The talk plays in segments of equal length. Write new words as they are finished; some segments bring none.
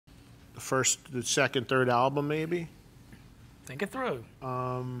the second, third album, maybe. Think it through.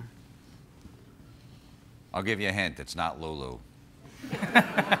 I'll give you a hint. It's not Lulu.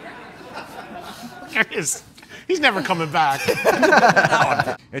 He's never coming back.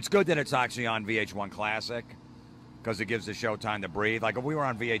 It's good that it's actually on VH1 Classic, because it gives the show time to breathe. Like, if we were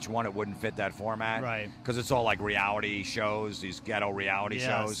on VH1, it wouldn't fit that format. Right. Because it's all, like, reality shows, these ghetto reality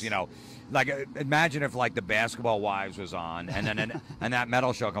shows, you know. Like, imagine if, like, the Basketball Wives was on, and then and that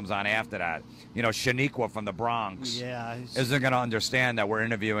metal show comes on after that. You know, Shaniqua from the Bronx isn't going to understand that we're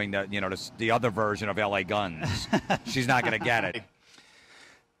interviewing the other version of LA Guns. She's not going to get it.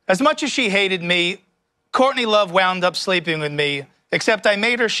 As much as she hated me, Courtney Love wound up sleeping with me, except I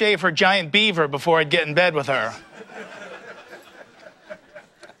made her shave her giant beaver before I'd get in bed with her.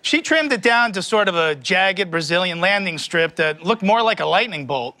 She trimmed it down to sort of a jagged Brazilian landing strip that looked more like a lightning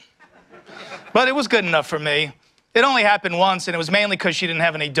bolt. But it was good enough for me. It only happened once, and it was mainly because she didn't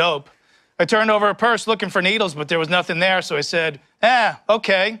have any dope. I turned over her purse looking for needles, but there was nothing there, so I said,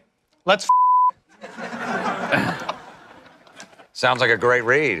 okay, let's Sounds like a great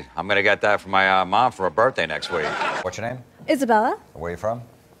read. I'm going to get that for my mom for her birthday next week. What's your name? Isabella. Where are you from?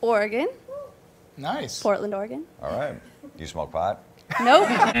 Oregon. Nice. Portland, Oregon. All right. Do you smoke pot? Nope.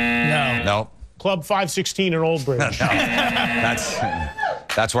 No. No. Club 516 in Old Bridge. No.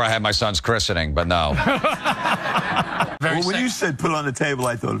 That's where I had my son's christening, but no. Well, when you said put on the table,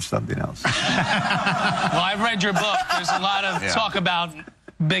 I thought of something else. Well, I've read your book. There's a lot of talk about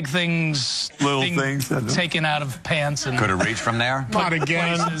big things, little things taken out of pants and. Could have reached from there. Not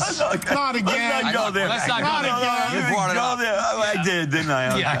again. Not again. Let's not go there. Let's not go there. You brought it up. I did, didn't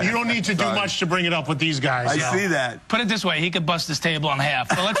I? Yeah. You don't need to do much to bring it up with these guys. I see that. Put it this way, he could bust this table in half.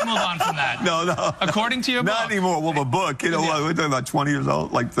 But let's move on from that. No. According to your book. Not anymore. Well, the book, you know, we're talking about 20 years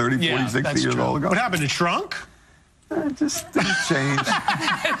old, like 30, 40, 60 years old ago. What happened? It shrunk? Just things change.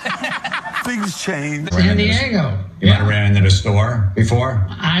 Things change. San Diego. You might have ran into the store before?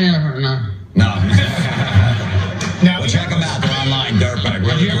 I never know. No. Well, check them out. They're online, Dirtbag.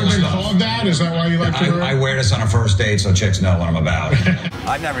 Really Have you ever cool been stuff. called that? Is that why you like to wear it? I wear this on a first date so chicks know what I'm about.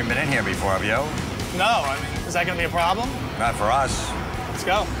 I've never been in here before, have you? No, I mean, is that going to be a problem? Not for us. Let's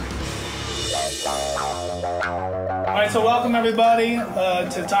go. All right, so welcome everybody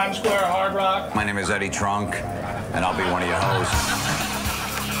to Times Square Hard Rock. My name is Eddie Trunk, and I'll be one of your hosts.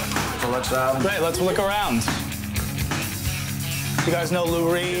 So let's look around. You guys know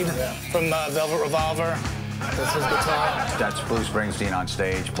Lou Reed from Velvet Revolver? That's his guitar. That's Bruce Springsteen on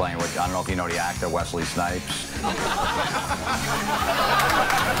stage playing with, I don't know if you know the actor, Wesley Snipes.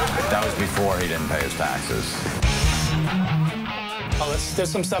 That was before he didn't pay his taxes. Oh, there's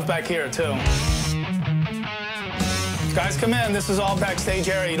some stuff back here, too. Guys, come in. This is all backstage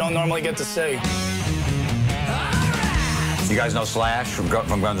area you don't normally get to see. You guys know Slash from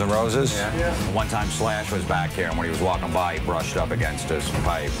Guns N' Roses? Yeah. One time Slash was back here, and when he was walking by, he brushed up against his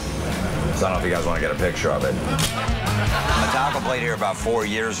pipe. So I don't know if you guys want to get a picture of it. Metallica played here about 4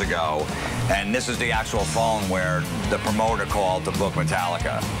 years ago, and this is the actual phone where the promoter called to book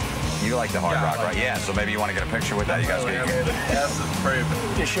Metallica. You like the hard rock, right? Yeah, so maybe you want to get a picture with that. You guys get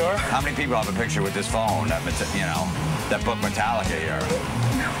You sure? How many people have a picture with this phone that, that book Metallica here?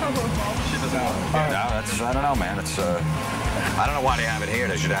 No, that's, I don't know, man. It's, I don't know why they have it here.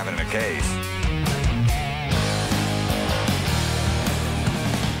 They should have it in a case.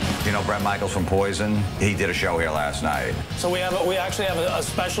 You know Bret Michaels from Poison? He did a show here last night. So we actually have a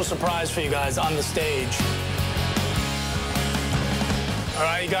special surprise for you guys on the stage. All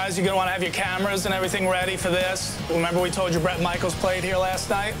right, you guys, you're going to want to have your cameras and everything ready for this. Remember we told you Bret Michaels played here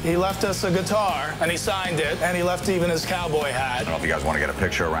last night? He left us a guitar, and he signed it, and he left even his cowboy hat. I don't know if you guys want to get a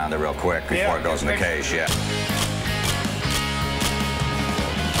picture around it real quick before it goes in the case,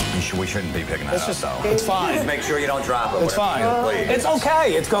 We shouldn't be picking that up, though. It's fine. Just make sure you don't drop it. It's fine. Please. It's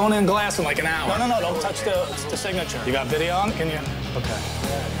okay. It's going in glass in like an hour. No, don't touch the signature. You got video on? Can you? Okay.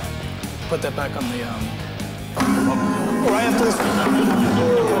 Put that back on the, right after this.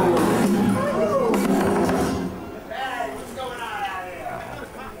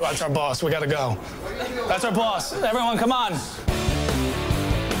 That's our boss. We gotta go. That's our boss. Everyone, come on.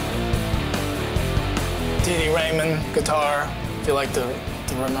 Dee Dee Raymond, guitar. If you like the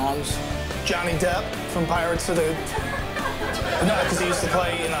Ramones. Johnny Depp from Pirates of the... No, because he used to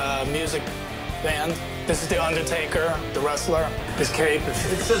play in a music band. This is The Undertaker, the wrestler. His cape. It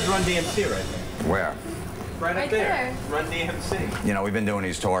says Run DMC right there. Where? Right up there. Run DMC. You know, we've been doing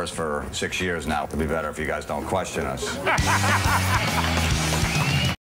these tours for 6 years now. It'd be better if you guys don't question us.